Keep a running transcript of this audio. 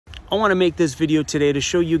I want to make this video today to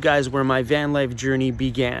show you guys where my van life journey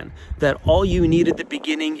began. That all you need at the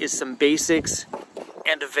beginning is some basics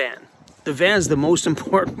and a van. The van is the most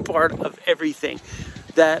important part of everything.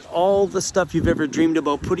 That all the stuff you've ever dreamed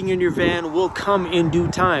about putting in your van will come in due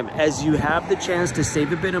time. As you have the chance to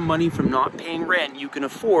save a bit of money from not paying rent, you can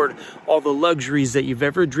afford all the luxuries that you've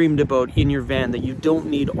ever dreamed about in your van, that you don't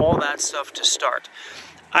need all that stuff to start.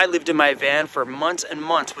 I lived in my van for months and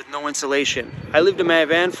months with no insulation. I lived in my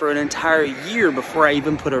van for an entire year before I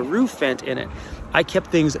even put a roof vent in it. I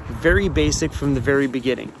kept things very basic from the very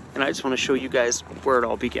beginning, and I just want to show you guys where it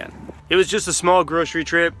all began. It was just a small grocery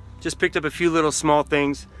trip, just picked up a few little small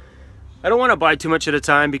things. I don't want to buy too much at a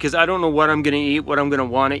time because I don't know what I'm going to eat, what I'm going to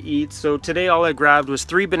want to eat. So today all I grabbed was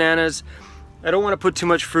 3 bananas. I don't want to put too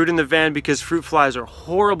much fruit in the van because fruit flies are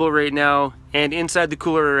horrible right now. And inside the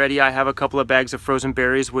cooler already, I have a couple of bags of frozen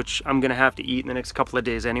berries, which I'm gonna have to eat in the next couple of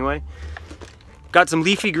days anyway. Got some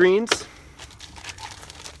leafy greens,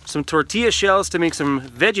 some tortilla shells to make some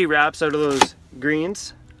veggie wraps out of those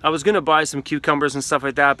greens. I was gonna buy some cucumbers and stuff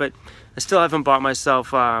like that, but I still haven't bought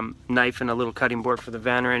myself a knife and a little cutting board for the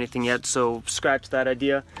van or anything yet, so scratch that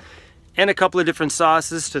idea. And a couple of different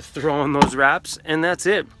sauces to throw on those wraps, and that's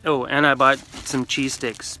it. Oh, and I bought some cheese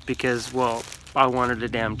sticks because, well, I wanted a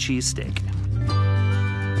damn cheese stick.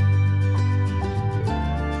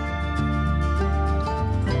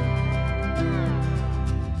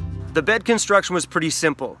 The bed construction was pretty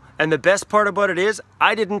simple, and the best part about it is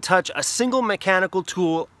I didn't touch a single mechanical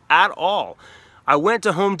tool at all. I went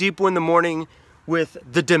to Home Depot in the morning with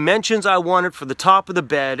the dimensions I wanted for the top of the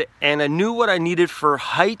bed, and I knew what I needed for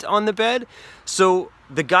height on the bed. So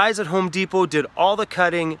the guys at Home Depot did all the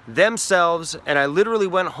cutting themselves, and I literally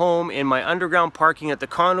went home in my underground parking at the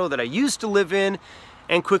condo that I used to live in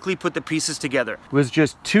and quickly put the pieces together. It was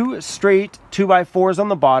just 2 straight 2x4s on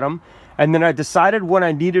the bottom, and then I decided what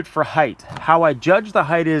I needed for height. How I judge the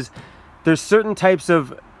height is there's certain types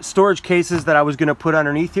of storage cases that I was going to put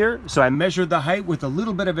underneath here, so I measured the height with a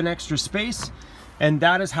little bit of an extra space, and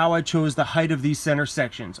that is how I chose the height of these center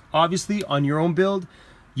sections. Obviously, on your own build,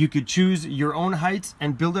 you could choose your own heights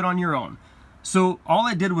and build it on your own. So all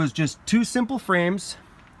I did was just 2 simple frames,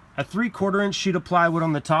 a 3/4 inch sheet of plywood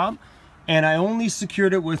on the top, and I only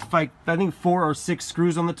secured it with like, I think 4 or 6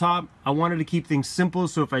 screws on the top. I wanted to keep things simple,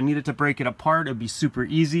 so if I needed to break it apart, it'd be super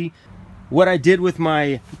easy. What I did with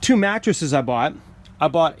my 2 mattresses I bought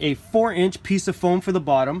a 4-inch piece of foam for the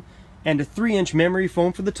bottom and a 3-inch memory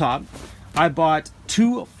foam for the top. I bought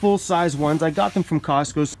 2 full-size ones. I got them from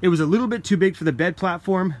Costco. It was a little bit too big for the bed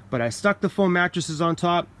platform, but I stuck the foam mattresses on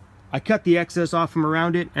top. I cut the excess off from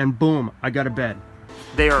around it, and boom, I got a bed.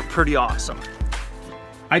 They are pretty awesome.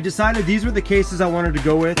 I decided these were the cases I wanted to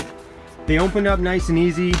go with. They opened up nice and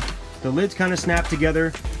easy. The lids kind of snapped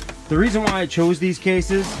together. The reason why I chose these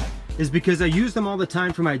cases is because I use them all the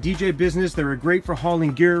time for my DJ business. They were great for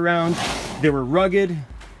hauling gear around. They were rugged,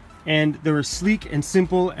 and they were sleek and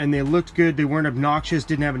simple, and they looked good. They weren't obnoxious,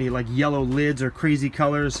 didn't have any like yellow lids or crazy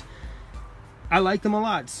colors. I like them a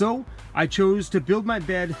lot, so I chose to build my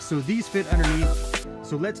bed so these fit underneath.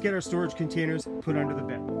 So let's get our storage containers put under the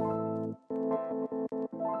bed.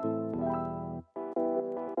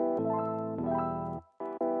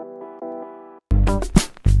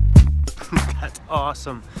 That's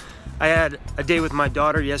awesome. I had a day with my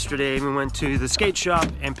daughter yesterday. We went to the skate shop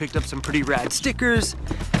and picked up some pretty rad stickers,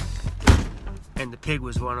 and the pig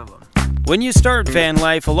was one of them. When you start van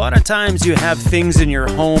life, a lot of times you have things in your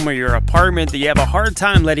home or your apartment that you have a hard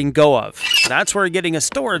time letting go of. That's where getting a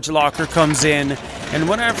storage locker comes in. And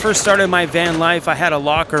when I first started my van life, I had a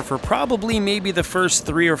locker for probably maybe the first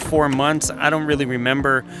 3 or 4 months. I don't really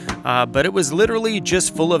remember, but it was literally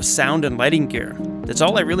just full of sound and lighting gear. That's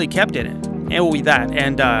all I really kept in it.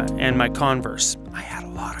 And that, and my Converse. I had a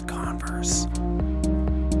lot of Converse.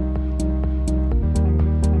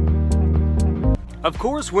 Of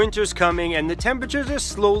course, winter's coming and the temperatures are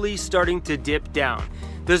slowly starting to dip down.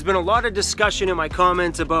 There's been a lot of discussion in my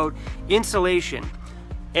comments about insulation.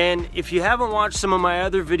 And if you haven't watched some of my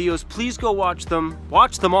other videos, please go watch them.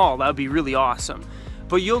 Watch them all, that would be really awesome.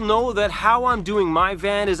 But you'll know that how I'm doing my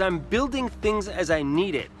van is I'm building things as I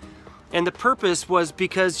need it. And the purpose was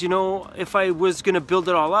because, you know, if I was gonna build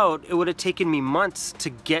it all out, it would have taken me months to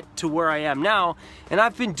get to where I am now. And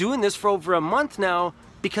I've been doing this for over a month now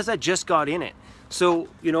because I just got in it. So,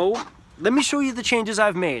 you know, let me show you the changes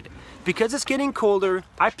I've made. Because it's getting colder,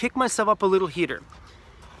 I picked myself up a little heater.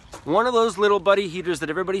 One of those little buddy heaters that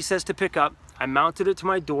everybody says to pick up. I mounted it to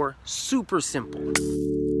my door, super simple.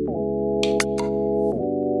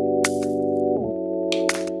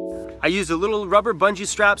 I used a little rubber bungee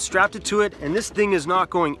strap, strapped it to it, and this thing is not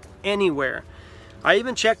going anywhere. I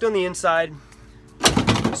even checked on the inside.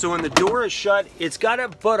 So when the door is shut, it's got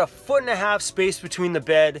about 1.5 feet space between the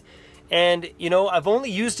bed. And you know, I've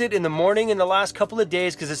only used it in the morning in the last couple of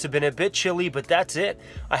days because it's been a bit chilly, but that's it.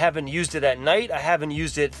 I haven't used it at night. I haven't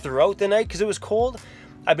used it throughout the night because it was cold.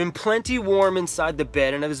 I've been plenty warm inside the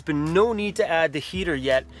bed, and there's been no need to add the heater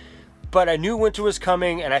yet. But I knew winter was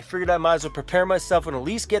coming, and I figured I might as well prepare myself and at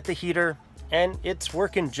least get the heater, and it's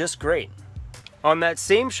working just great. On that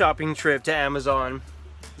same shopping trip to Amazon,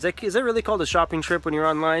 is that really called a shopping trip when you're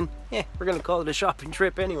online? Yeah, we're gonna call it a shopping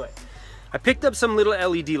trip anyway. I picked up some little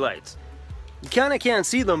LED lights. You kinda can't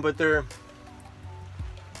see them, but they're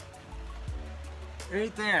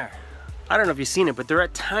right there. I don't know if you've seen it, but they're a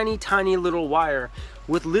tiny, tiny little wire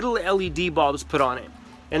with little LED bulbs put on it.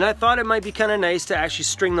 And I thought it might be kind of nice to actually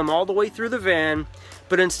string them all the way through the van,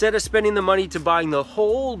 but instead of spending the money to buying the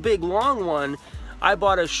whole big long one, I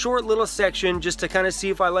bought a short little section just to kind of see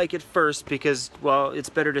if I like it first, because, well, it's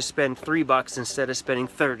better to spend $3 instead of spending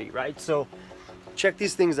 30, right? So check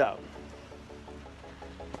these things out.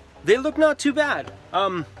 They look not too bad.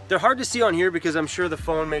 They're hard to see on here because I'm sure the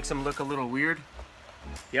phone makes them look a little weird.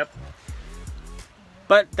 Yep.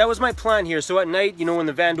 But that was my plan here. So at night, you know, when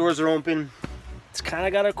the van doors are open, it's kind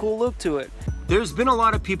of got a cool look to it. There's been a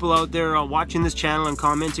lot of people out there watching this channel and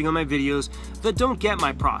commenting on my videos that don't get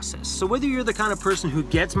my process. So whether you're the kind of person who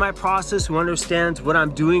gets my process, who understands what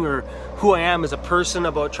I'm doing or who I am as a person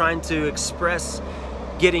about trying to express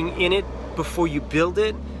getting in it before you build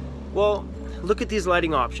it, well, look at these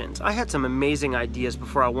lighting options. I had some amazing ideas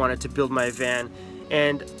before I wanted to build my van,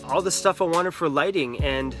 and all the stuff I wanted for lighting,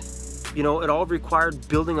 and you know, it all required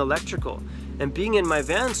building electrical. And being in my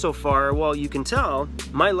van so far, well, you can tell,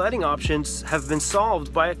 my lighting options have been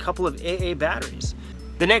solved by a couple of AA batteries.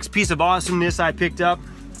 The next piece of awesomeness I picked up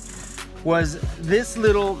was this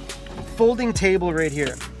little folding table right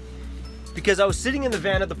here. Because I was sitting in the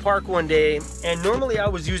van at the park one day, and normally I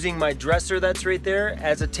was using my dresser that's right there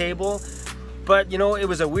as a table, but you know, it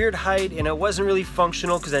was a weird height and it wasn't really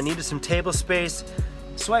functional because I needed some table space.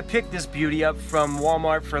 So I picked this beauty up from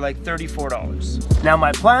Walmart for like $34. Now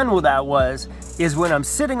my plan with that is when I'm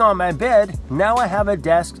sitting on my bed, now I have a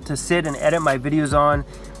desk to sit and edit my videos on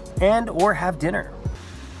or have dinner.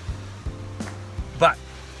 But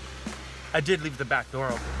I did leave the back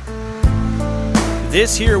door open.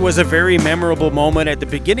 This here was a very memorable moment at the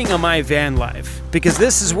beginning of my van life, because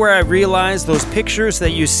this is where I realized those pictures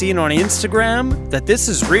that you've seen on Instagram, that this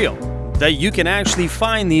is real, that you can actually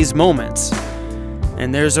find these moments.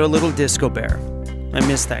 And there's our little disco bear. I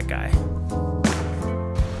miss that guy.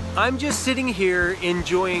 I'm just sitting here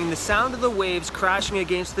enjoying the sound of the waves crashing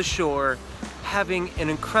against the shore, having an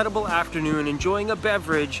incredible afternoon, enjoying a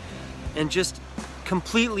beverage, and just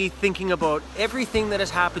completely thinking about everything that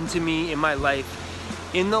has happened to me in my life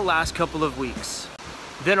in the last couple of weeks.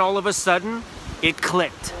 Then all of a sudden, it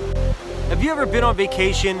clicked. Have you ever been on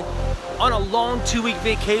vacation, on a long 2-week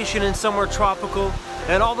vacation in somewhere tropical,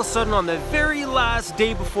 and all of a sudden on the very last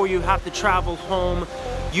day before you have to travel home,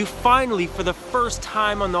 you finally, for the first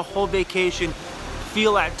time on the whole vacation,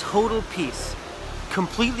 feel at total peace,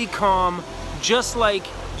 completely calm, just like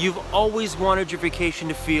you've always wanted your vacation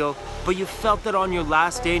to feel, but you felt that on your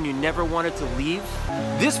last day and you never wanted to leave?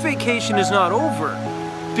 This vacation is not over,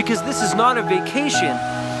 because this is not a vacation.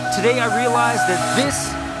 Today I realized that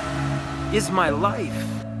this is my life.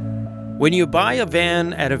 When you buy a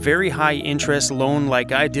van at a very high interest loan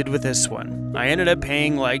like I did with this one, I ended up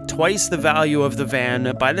paying like twice the value of the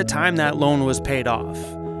van by the time that loan was paid off.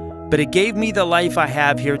 But it gave me the life I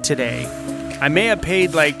have here today. I may have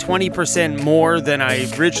paid like 20% more than I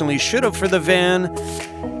originally should have for the van,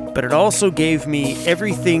 but it also gave me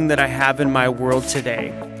everything that I have in my world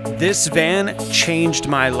today. This van changed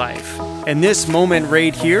my life. And this moment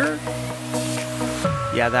right here,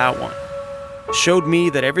 yeah, that one, showed me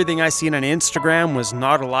that everything I seen on Instagram was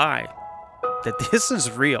not a lie, that this is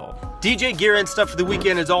real. DJ gear and stuff for the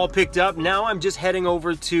weekend is all picked up. Now I'm just heading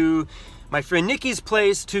over to my friend Nikki's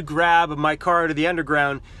place to grab my car to the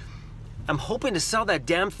underground. I'm hoping to sell that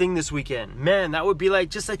damn thing this weekend. Man, that would be like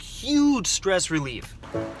just a huge stress relief.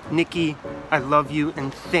 Nikki, I love you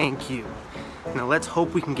and thank you. Now let's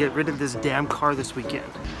hope we can get rid of this damn car this weekend.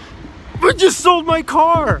 I just sold my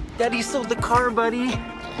car! Daddy sold the car, buddy.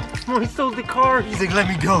 Oh, he sold the car. He's like, let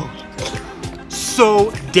me go.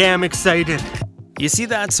 So damn excited. You see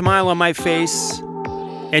that smile on my face?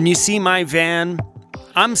 And you see my van?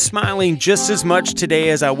 I'm smiling just as much today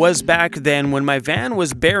as I was back then when my van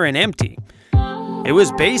was bare and empty. It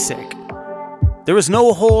was basic. There was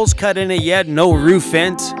no holes cut in it yet, no roof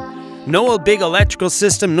vent, no big electrical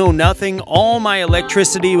system, no nothing. All my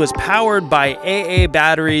electricity was powered by AA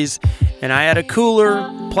batteries, And I had a cooler,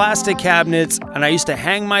 plastic cabinets, and I used to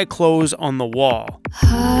hang my clothes on the wall.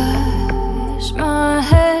 Hush my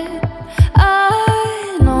head,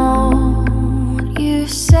 I know you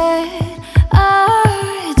said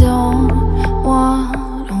I don't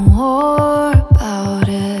want to war about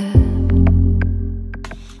it.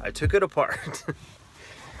 I took it apart.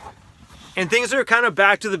 And things are kind of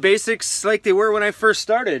back to the basics like they were when I first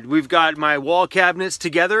started. We've got my wall cabinets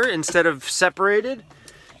together instead of separated.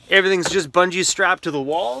 Everything's just bungee strapped to the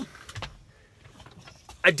wall.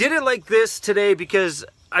 I did it like this today because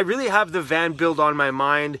I really have the van build on my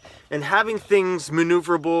mind, and having things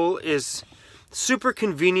maneuverable is super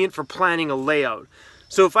convenient for planning a layout.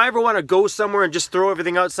 So if I ever want to go somewhere and just throw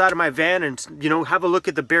everything outside of my van and, you know, have a look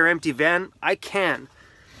at the bare empty van, I can.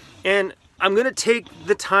 And I'm gonna take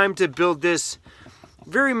the time to build this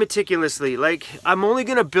very meticulously. Like, I'm only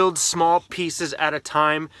gonna build small pieces at a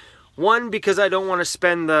time. One, because I don't want to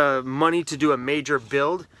spend the money to do a major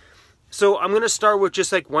build. So I'm gonna start with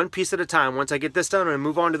just like one piece at a time. Once I get this done, I'm gonna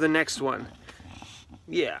move on to the next one.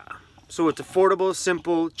 Yeah, so it's affordable,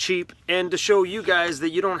 simple, cheap, and to show you guys that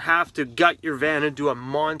you don't have to gut your van and do a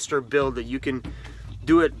monster build, that you can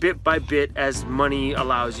do it bit by bit as money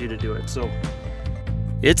allows you to do it. So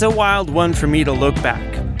it's a wild one for me to look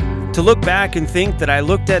back. To look back and think that I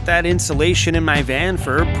looked at that insulation in my van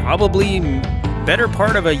for probably better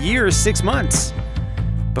part of a year, 6 months,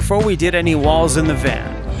 before we did any walls in the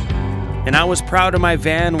van. And I was proud of my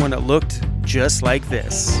van when it looked just like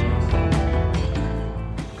this.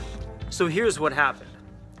 So here's what happened.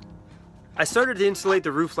 I started to insulate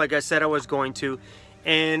the roof like I said I was going to,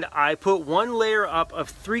 and I put one layer up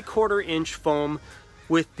of 3/4 inch foam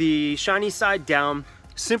with the shiny side down.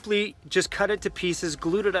 Simply just cut it to pieces,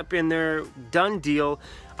 glued it up in there, done deal.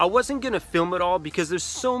 I wasn't gonna film it all because there's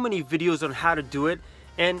so many videos on how to do it,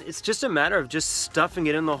 and it's just a matter of just stuffing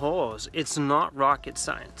it in the holes. It's not rocket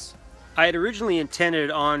science. I had originally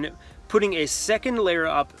intended on putting a second layer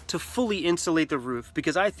up to fully insulate the roof,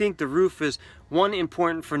 because I think the roof is, one,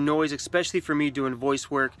 important for noise, especially for me doing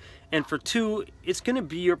voice work, and for two, it's gonna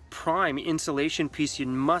be your prime insulation piece you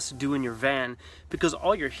must do in your van, because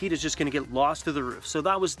all your heat is just gonna get lost through the roof. So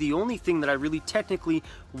that was the only thing that I really technically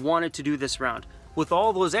wanted to do this round. With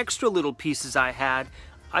all those extra little pieces I had,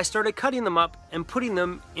 I started cutting them up and putting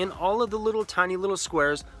them in all of the little tiny little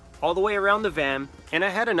squares all the way around the van, and I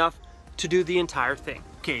had enough to do the entire thing.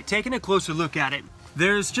 Okay, taking a closer look at it,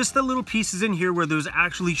 there's just the little pieces in here where there's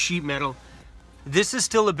actually sheet metal. This is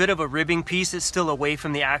still a bit of a ribbing piece. It's still away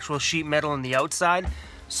from the actual sheet metal on the outside.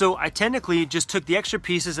 So I technically just took the extra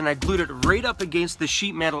pieces and I glued it right up against the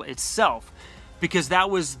sheet metal itself, because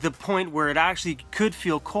that was the point where it actually could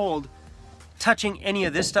feel cold. Touching any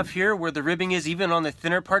of this stuff here where the ribbing is, even on the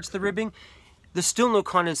thinner parts of the ribbing, there's still no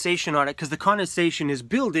condensation on it, because the condensation is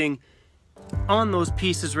building on those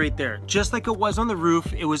pieces right there. Just like it was on the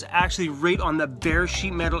roof, it was actually right on the bare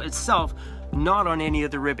sheet metal itself, not on any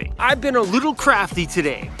of the ribbing. I've been a little crafty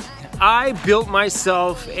today. I built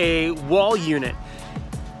myself a wall unit.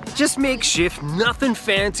 Just makeshift, nothing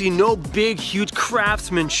fancy, no big, huge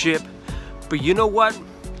craftsmanship. But you know what?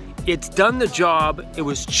 It's done the job. It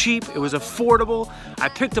was cheap, it was affordable. I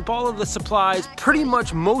picked up all of the supplies, pretty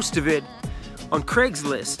much most of it, on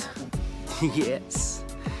Craigslist. Yes.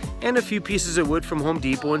 And a few pieces of wood from Home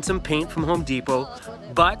Depot and some paint from Home Depot,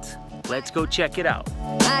 but let's go check it out.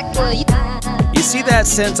 You see that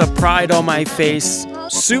sense of pride on my face?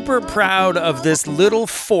 Super proud of this little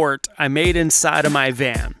fort I made inside of my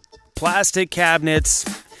van. Plastic cabinets,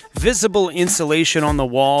 visible insulation on the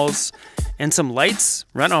walls, and some lights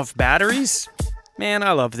run off batteries. Man,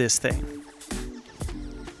 I love this thing.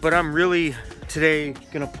 But I'm really today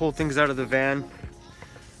gonna pull things out of the van.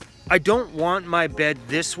 I don't want my bed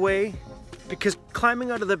this way, because climbing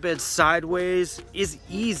out of the bed sideways is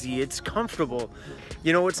easy, it's comfortable.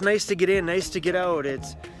 You know, it's nice to get in, nice to get out.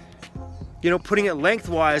 It's, you know, putting it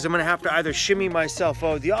lengthwise, I'm gonna have to either shimmy myself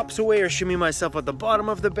out the opposite way or shimmy myself at the bottom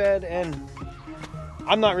of the bed, and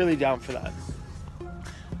I'm not really down for that.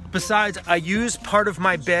 Besides, I use part of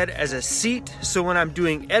my bed as a seat, so when I'm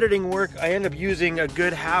doing editing work, I end up using a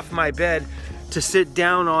good half my bed to sit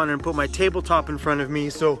down on and put my tabletop in front of me.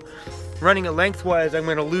 So running it lengthwise, I'm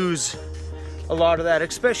gonna lose a lot of that,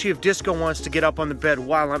 especially if Disco wants to get up on the bed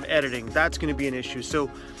while I'm editing. That's gonna be an issue. So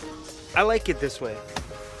I like it this way.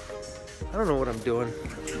 I don't know what I'm doing.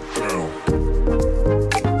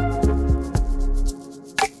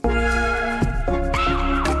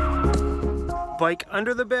 Bike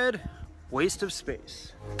under the bed, waste of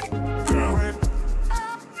space.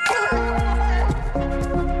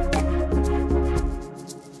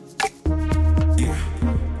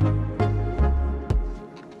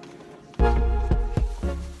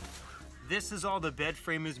 This is all the bed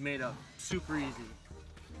frame is made of. Super easy.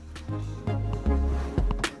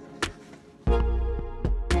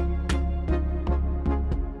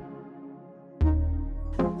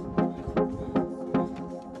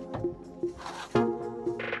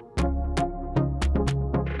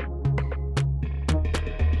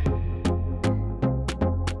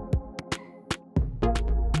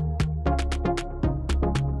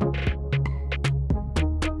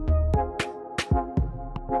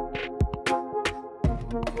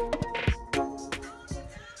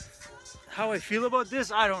 How I feel about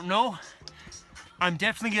this, I don't know. I'm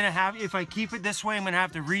definitely gonna have, if I keep it this way, I'm gonna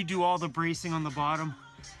have to redo all the bracing on the bottom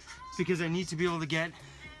because I need to be able to get,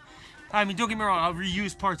 I mean, don't get me wrong, I'll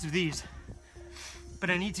reuse parts of these, but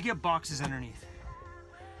I need to get boxes underneath.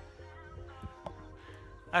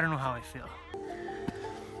 I don't know how I feel.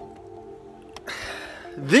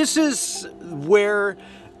 This is where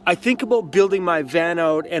I think about building my van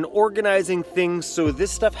out and organizing things so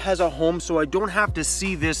this stuff has a home so I don't have to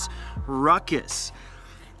see this ruckus.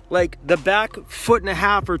 Like the back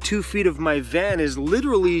 1.5 or 2 feet of my van is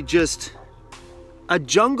literally just a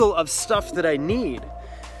jungle of stuff that I need.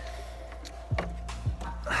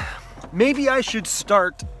 Maybe I should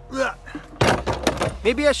start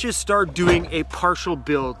doing a partial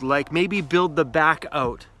build, like maybe build the back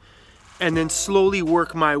out and then slowly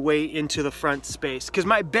work my way into the front space. Because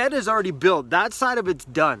my bed is already built. That side of it's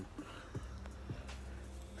done.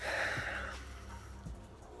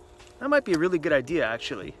 That might be a really good idea,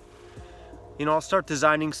 actually. You know, I'll start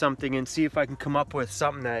designing something and see if I can come up with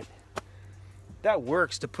something that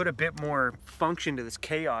works to put a bit more function to this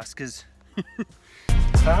chaos, because...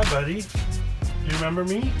 Hi, buddy. You remember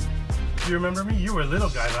me? You remember me? You were a little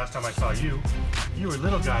guy last time I saw you. You were a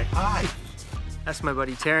little guy. Hi. That's my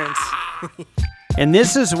buddy Terrence. And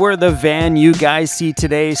this is where the van you guys see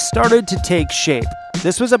today started to take shape.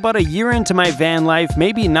 This was about a year into my van life,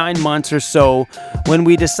 maybe 9 months or so, when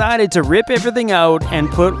we decided to rip everything out and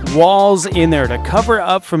put walls in there to cover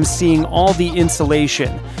up from seeing all the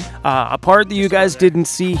insulation. A part that you guys didn't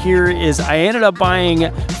see here is I ended up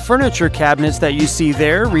buying furniture cabinets that you see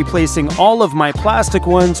there, replacing all of my plastic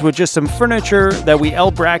ones with just some furniture that we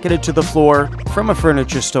L-bracketed to the floor from a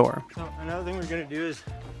furniture store. So another thing we're gonna do is,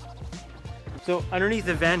 so underneath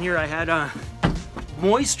the van here I had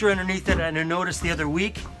moisture underneath it, and I noticed the other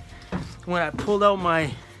week when I pulled out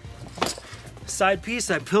my side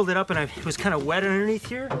piece, I peeled it up and it was kind of wet underneath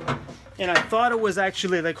here, and I thought it was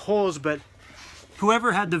actually like holes, but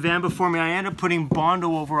whoever had the van before me, I ended up putting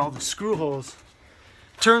Bondo over all the screw holes.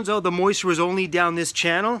 Turns out the moisture was only down this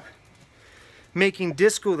channel, making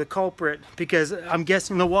Disco the culprit, because I'm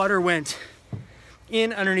guessing the water went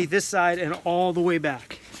in underneath this side and all the way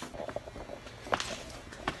back.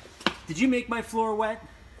 Did you make my floor wet?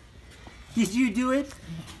 Did you do it?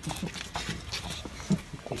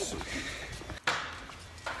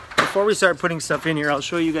 Before we start putting stuff in here, I'll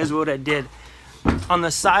show you guys what I did. On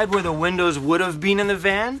the side where the windows would have been in the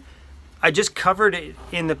van, I just covered it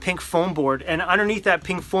in the pink foam board, and underneath that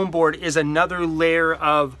pink foam board is another layer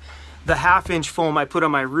of the 1/2-inch foam I put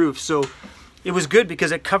on my roof. So it was good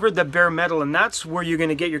because it covered the bare metal, and that's where you're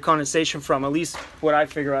gonna get your condensation from, at least what I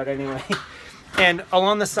figure out anyway. And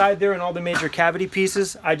along the side there and all the major cavity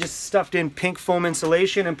pieces, I just stuffed in pink foam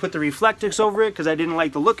insulation and put the reflectix over it because I didn't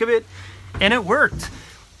like the look of it, and it worked.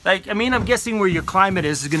 Like, I mean, I'm guessing where your climate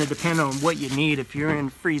is going to depend on what you need. If you're in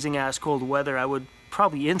freezing ass cold weather, I would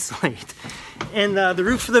probably insulate. And the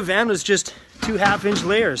roof of the van was just 2 1/2-inch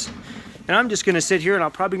layers. And I'm just going to sit here and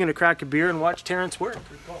I'm probably going to crack a beer and watch Terrence work.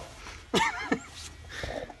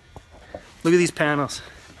 Look at these panels.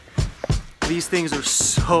 These things are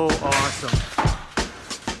so awesome.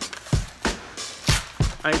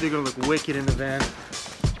 I think they're going to look wicked in the van.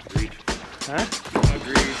 Agreed. Huh?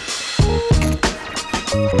 Agreed.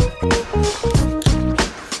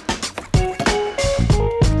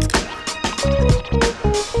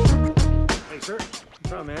 Hey, sir.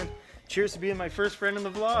 What's up, man? Cheers to being my first friend in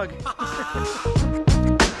the vlog.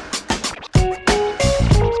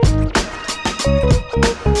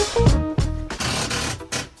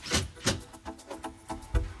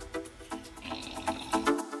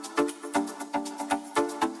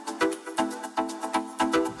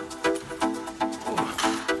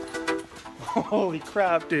 Holy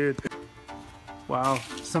crap, dude. Wow,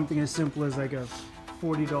 something as simple as like a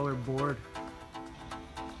 $40 board.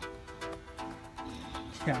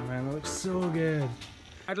 Yeah, man, it looks so good.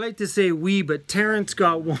 I'd like to say we, but Terrence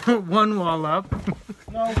got one wall up.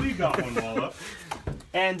 No, we got one wall up.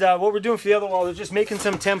 And what we're doing for the other wall is just making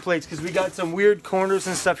some templates because we got some weird corners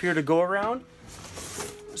and stuff here to go around.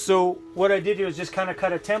 So what I did here is just kind of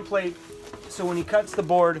cut a template so when he cuts the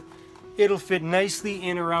board, it'll fit nicely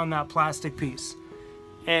in around that plastic piece.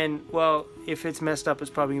 And, well, if it's messed up,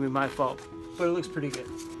 it's probably gonna be my fault. But it looks pretty good.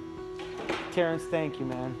 Terrence, thank you,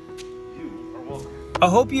 man. You are welcome. I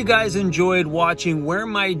hope you guys enjoyed watching where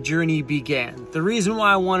my journey began. The reason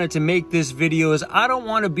why I wanted to make this video is I don't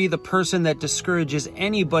want to be the person that discourages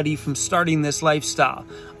anybody from starting this lifestyle.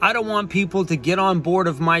 I don't want people to get on board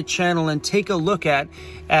of my channel and take a look at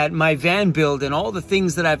my van build and all the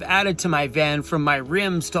things that I've added to my van, from my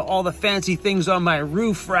rims to all the fancy things on my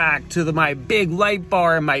roof rack to my big light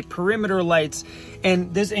bar and my perimeter lights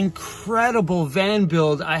and this incredible van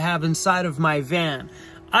build I have inside of my van.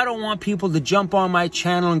 I don't want people to jump on my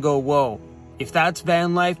channel and go, whoa, if that's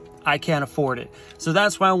van life, I can't afford it. So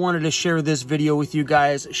that's why I wanted to share this video with you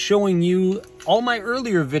guys, showing you all my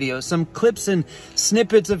earlier videos, some clips and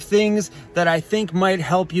snippets of things that I think might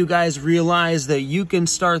help you guys realize that you can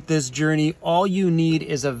start this journey. All you need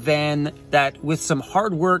is a van that, with some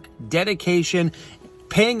hard work, dedication,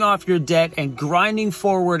 paying off your debt and grinding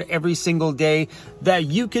forward every single day, that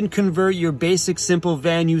you can convert your basic simple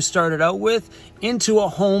van you started out with into a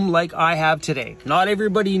home like I have today. Not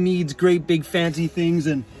everybody needs great big fancy things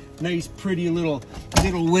and nice pretty little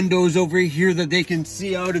windows over here that they can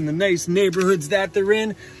see out in the nice neighborhoods that they're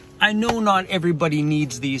in. I know not everybody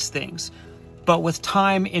needs these things. But with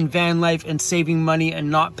time in van life and saving money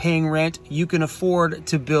and not paying rent, you can afford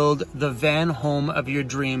to build the van home of your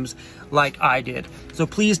dreams like I did. So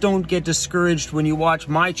please don't get discouraged when you watch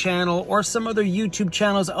my channel or some other YouTube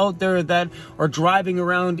channels out there that are driving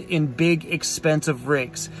around in big, expensive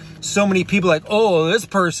rigs. So many people are like, oh, this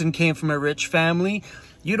person came from a rich family.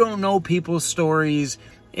 You don't know people's stories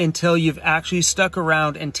until you've actually stuck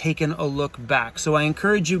around and taken a look back. So I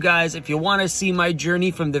encourage you guys, if you want to see my journey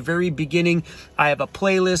from the very beginning, I have a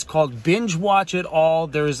playlist called Binge Watch It All.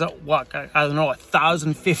 There's I don't know,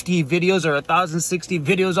 1,050 videos or 1,060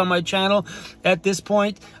 videos on my channel at this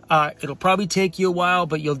point. It'll probably take you a while,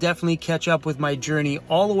 but you'll definitely catch up with my journey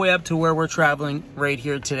all the way up to where we're traveling right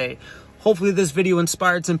here today. Hopefully this video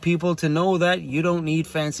inspired some people to know that you don't need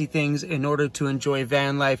fancy things in order to enjoy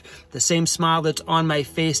van life. The same smile that's on my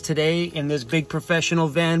face today in this big professional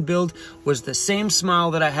van build was the same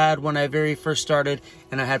smile that I had when I very first started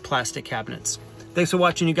and I had plastic cabinets. Thanks for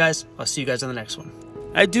watching, you guys. I'll see you guys on the next one.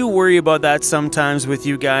 I do worry about that sometimes with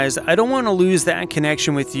you guys. I don't want to lose that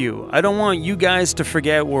connection with you. I don't want you guys to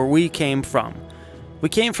forget where we came from. We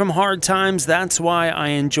came from hard times. That's why I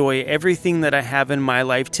enjoy everything that I have in my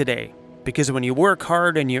life today. Because when you work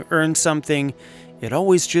hard and you earn something, it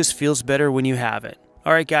always just feels better when you have it.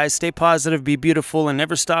 All right, guys, stay positive, be beautiful, and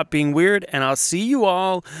never stop being weird. And I'll see you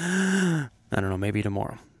all, I don't know, maybe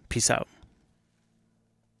tomorrow. Peace out.